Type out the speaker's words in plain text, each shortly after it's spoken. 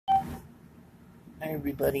Hi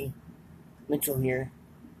everybody, Mitchell here.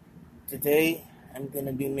 Today I'm going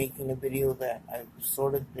to be making a video that I've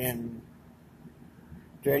sort of been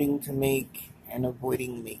dreading to make and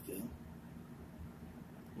avoiding making.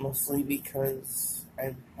 Mostly because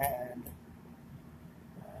I've had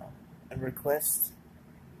a request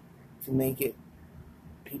to make it.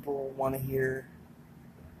 People want to hear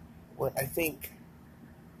what I think.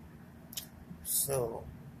 So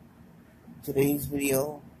today's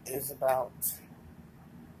video is about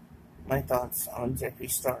my thoughts on Jeffree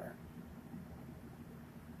Star.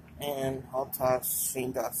 And I'll toss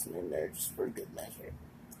Shane Dawson in there just for good measure.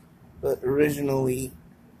 But originally,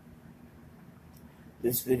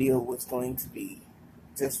 this video was going to be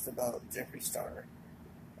just about Jeffree Star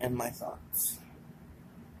and my thoughts.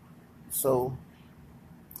 So,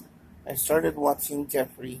 I started watching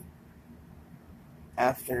Jeffree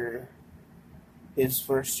after his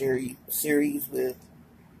first series with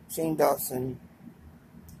Shane Dawson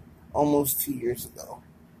almost 2 years ago.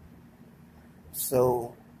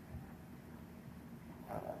 So,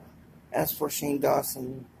 as for Shane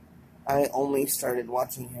Dawson, I only started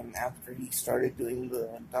watching him after he started doing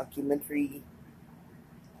the documentary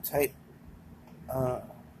type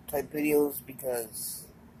videos because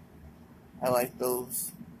I like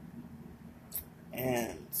those,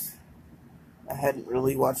 and I hadn't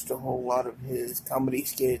really watched a whole lot of his comedy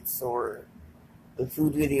skits or the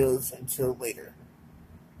food videos until later.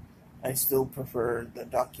 I still prefer the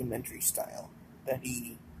documentary style that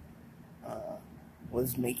he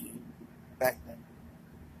was making back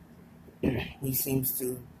then. He seems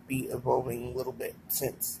to be evolving a little bit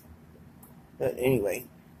since. But anyway,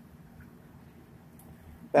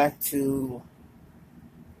 back to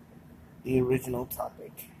the original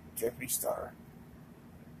topic, Jeffree Star.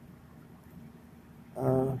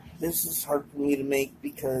 This is hard for me to make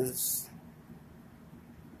because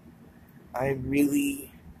I really,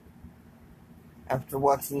 after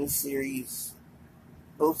watching the series,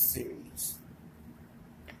 both series,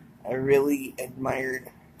 I really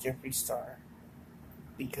admired Jeffree Star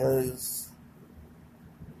because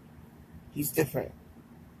he's different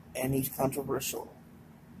and he's controversial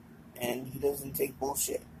and he doesn't take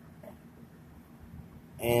bullshit,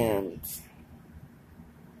 and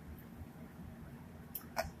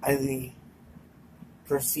I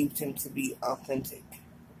perceived him to be authentic.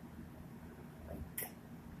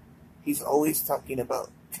 He's always talking about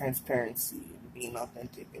transparency and being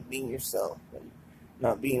authentic and being yourself and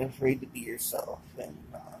not being afraid to be yourself, and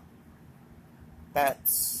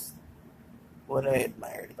that's what I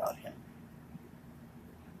admired about him.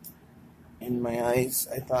 In my eyes,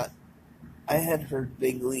 I thought I had heard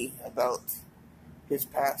vaguely about his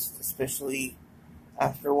past, especially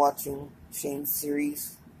after watching Shane's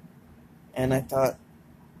series, and I thought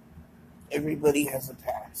everybody has a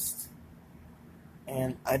past,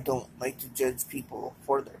 and I don't like to judge people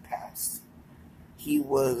for their past. He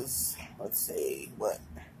was, let's say,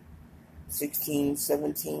 16,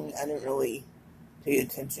 17? I didn't really pay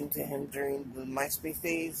attention to him during the MySpace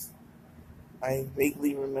days. I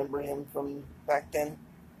vaguely remember him from back then.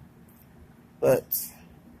 But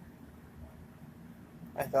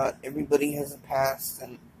I thought everybody has a past,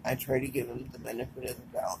 and I try to give him the benefit of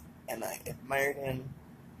the doubt. And I admired him,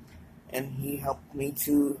 and he helped me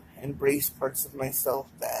to embrace parts of myself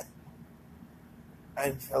that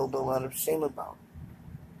I've held a lot of shame about.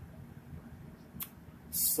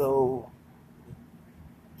 So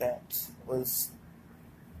that was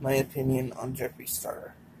my opinion on Jeffree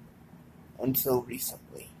Star until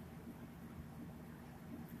recently.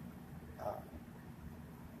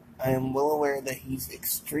 I am well aware that he's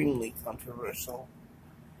extremely controversial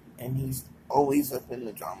and he's always up in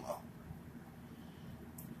the drama.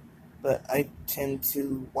 But I tend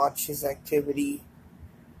to watch his activity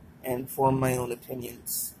and form my own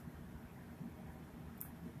opinions.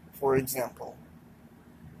 For example,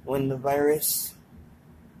 when the virus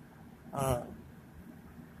and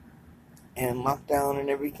lockdown and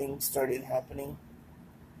everything started happening,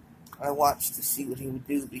 I watched to see what he would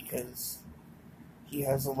do because he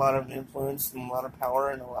has a lot of influence and a lot of power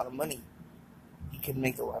and a lot of money. He can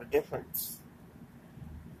make a lot of difference.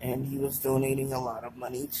 And he was donating a lot of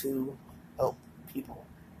money to help people,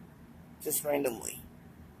 just randomly.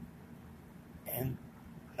 And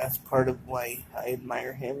that's part of why I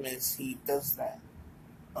admire him, is he does that.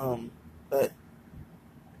 But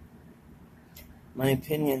my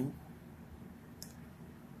opinion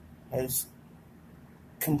has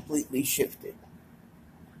completely shifted.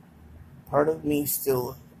 Part of me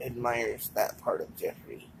still admires that part of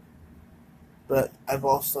Jeffree, but I've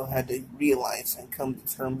also had to realize and come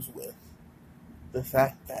to terms with the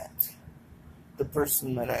fact that the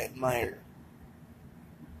person that I admire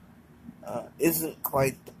isn't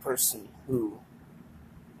quite the person who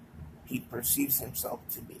he perceives himself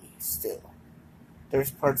to be still.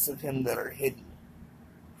 There's parts of him that are hidden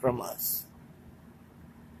from us.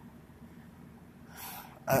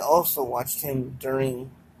 I also watched him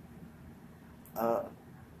during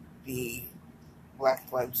the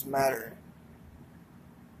Black Lives Matter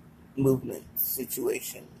movement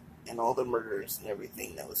situation and all the murders and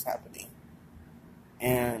everything that was happening.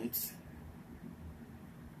 And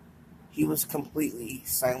he was completely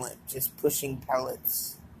silent, just pushing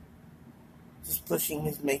pallets, just pushing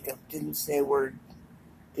his makeup, didn't say a word,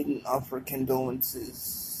 didn't offer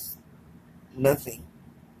condolences, nothing.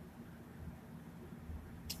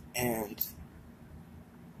 And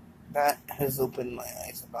that has opened my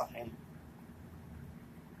eyes about him.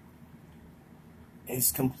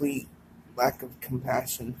 His complete lack of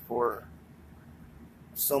compassion for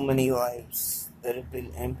so many lives that have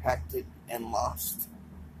been impacted and lost.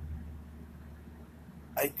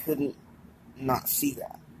 I couldn't not see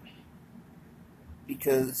that,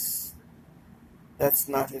 because that's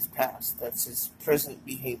not his past, that's his present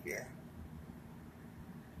behavior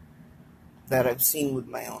that I've seen with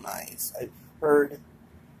my own eyes. I've heard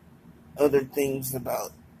other things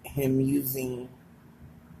about him using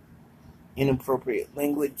inappropriate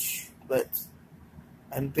language, but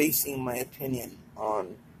I'm basing my opinion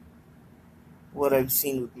on what I've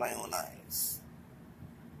seen with my own eyes.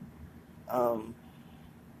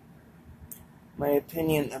 My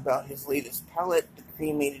opinion about his latest palette, the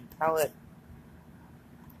cremated palette,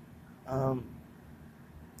 well,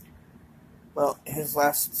 his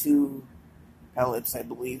last two palettes, I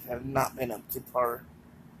believe, have not been up to par.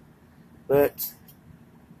 But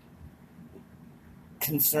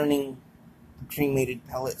concerning the cremated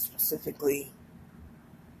palette specifically,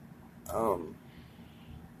 I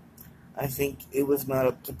think it was not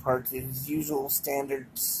up to par to his usual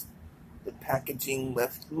standards. The packaging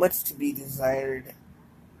left much to be desired.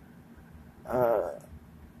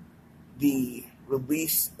 The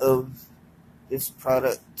release of this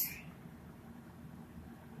product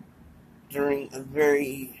during a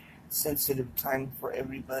very sensitive time for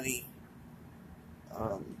everybody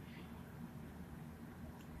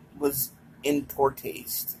was in poor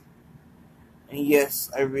taste. And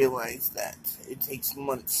yes, I realize that it takes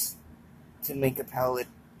months to make a palette,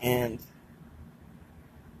 and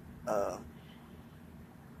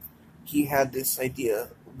he had this idea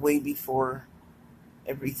way before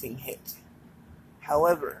everything hit.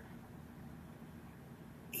 However,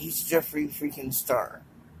 he's Jeffree freaking Star.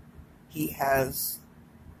 He has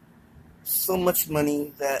so much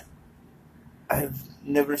money that I've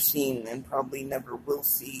never seen and probably never will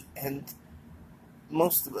see, and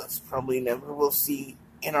most of us probably never will see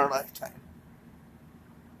in our lifetime.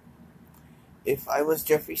 If I was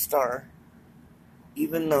Jeffree Star,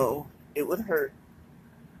 even though it would hurt,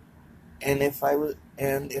 and if I was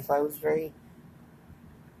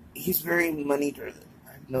he's very money driven.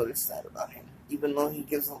 I've noticed that about him. Even though he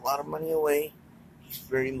gives a lot of money away, he's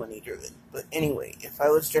very money driven. But anyway, if I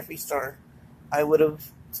was Jeffree Star, I would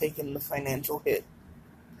have taken the financial hit,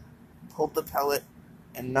 pulled the palette,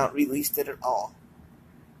 and not released it at all.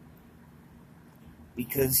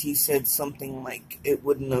 Because he said something like it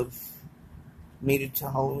wouldn't have made it to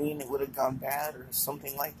Halloween, it would have gone bad, or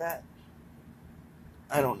something like that.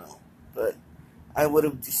 I don't know. But I would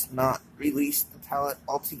have just not released the palette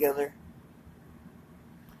altogether.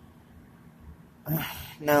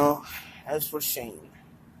 Now, as for Shane,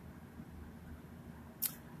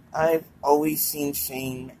 I've always seen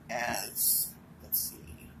Shane as, let's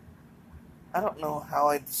see, I don't know how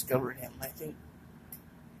I discovered him. I think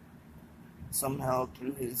somehow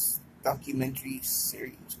through his documentary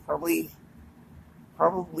series, probably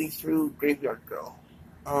through Graveyard Girl.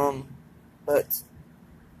 But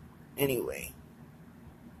anyway,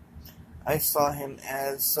 I saw him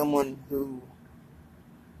as someone who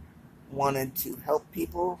wanted to help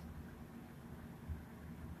people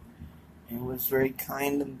and was very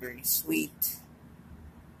kind and very sweet.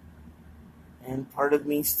 And part of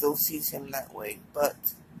me still sees him that way, but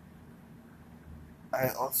I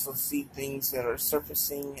also see things that are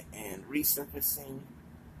surfacing and resurfacing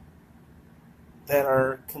that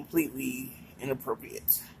are completely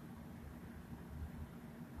inappropriate.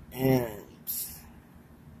 And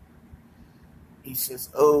he says,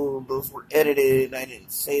 oh, those were edited, I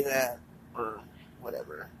didn't say that, or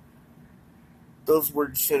whatever. Those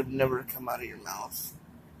words should have never come out of your mouth.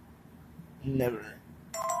 Never.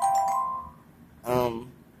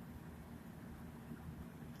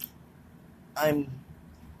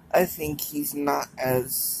 I think he's not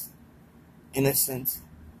as innocent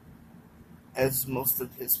as most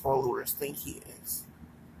of his followers think he is.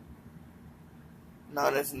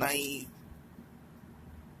 not as naive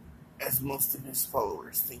as most of his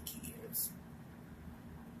followers think he is.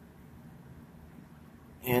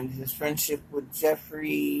 And his friendship with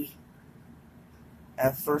Jeffree,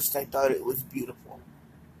 at first I thought it was beautiful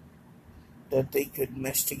that they could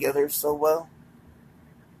mesh together so well.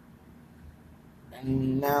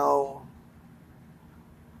 And now,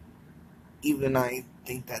 even I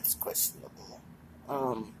think that's questionable.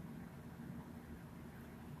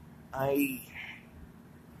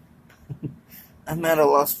 I'm at a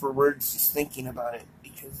loss for words just thinking about it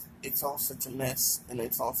because it's all such a mess and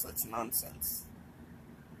it's all such nonsense.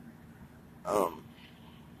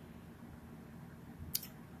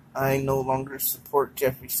 I no longer support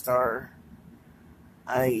Jeffree Star.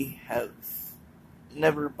 I have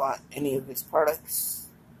never bought any of his products.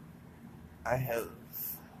 I have,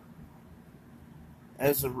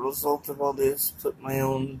 as a result of all this, put my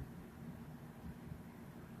own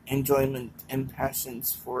enjoyment and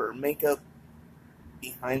passions for makeup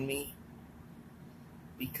behind me,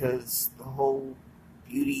 because the whole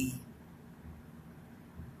beauty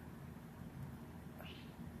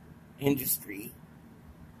industry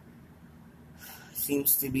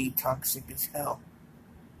seems to be toxic as hell.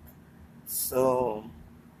 So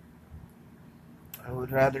I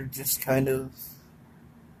would rather just kind of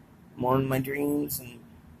mourn my dreams and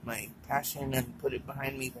my passion and put it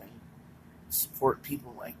behind me than support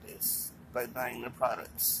people like this by buying their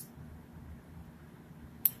products.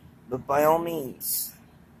 But by all means,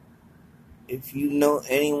 if you know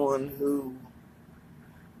anyone who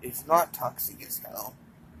is not toxic as hell,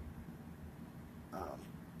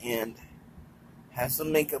 and has a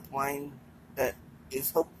makeup line that is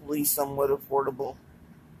hopefully somewhat affordable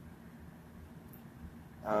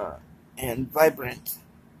and vibrant,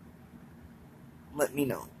 let me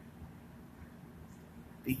know.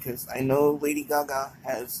 Because I know Lady Gaga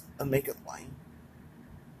has a makeup line.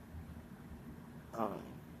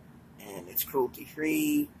 And it's cruelty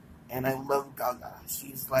free, and I love Gaga.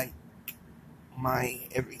 She's like my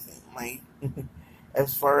everything,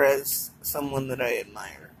 as far as someone that I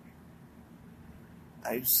admire.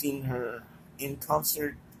 I've seen her in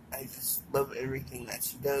concert. I just love everything that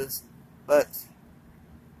she does, but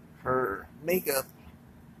her makeup,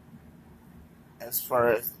 as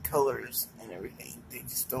far as the colors and everything, they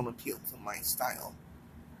just don't appeal to my style.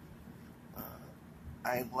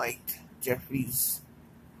 I liked Jeffree's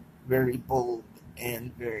very bold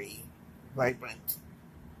and very vibrant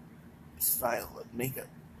style of makeup,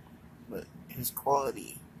 but his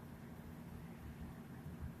quality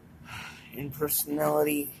in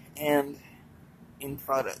personality and in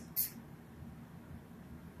product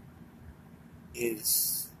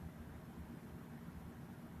is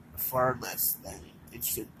far less than it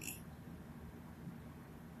should be.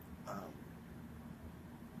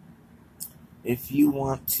 If you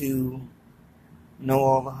want to know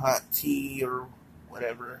all the hot tea or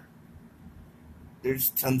whatever,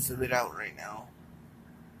 there's tons of it out right now.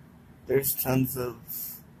 There's tons of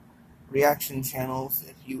reaction channels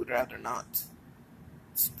if you would rather not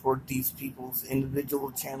support these people's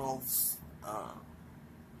individual channels.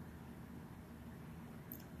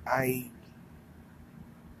 I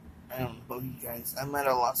don't know, you guys. I'm at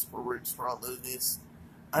a loss for words for all of this.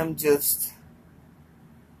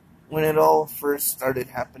 When it all first started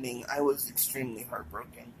happening, I was extremely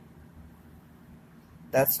heartbroken.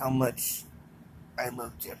 That's how much I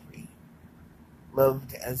love Jeffree.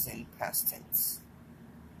 Loved as in past tense.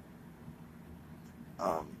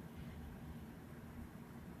 I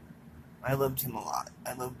loved him a lot.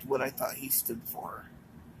 I loved what I thought he stood for.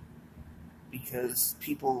 Because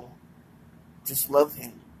people just love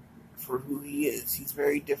him for who he is. He's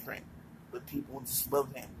very different, but people just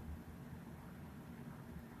love him.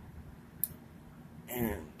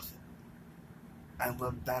 And I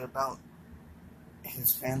love that about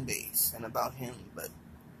his fan base and about him, but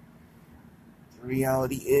the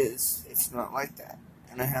reality is, it's not like that.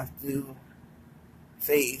 And I have to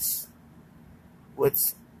face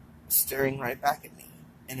what's staring right back at me.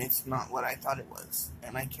 And it's not what I thought it was.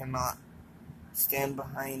 And I cannot stand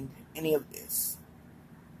behind any of this,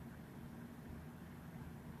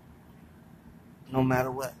 no matter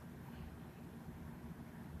what.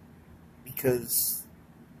 Because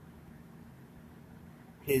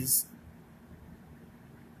his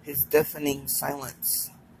deafening silence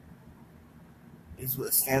is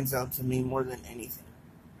what stands out to me more than anything.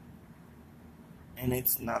 And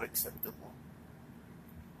it's not acceptable.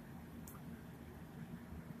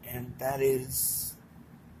 And that is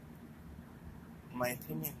my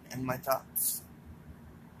opinion and my thoughts.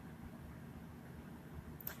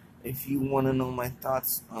 If you want to know my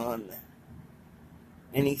thoughts on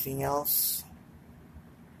anything else,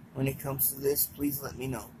 when it comes to this, please let me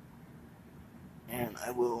know. And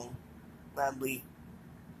I will gladly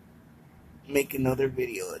make another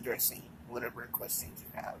video addressing whatever questions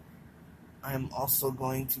you have. I'm also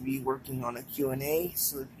going to be working on a Q&A,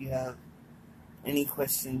 so if you have any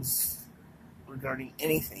questions regarding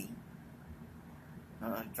anything,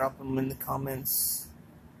 drop them in the comments,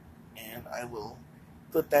 and I will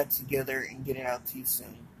put that together and get it out to you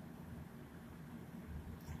soon.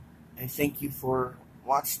 I thank you for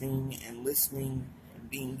watching and listening and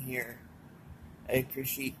being here. I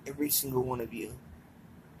appreciate every single one of you,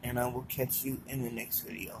 and I will catch you in the next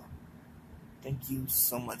video. Thank you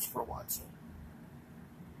so much for watching.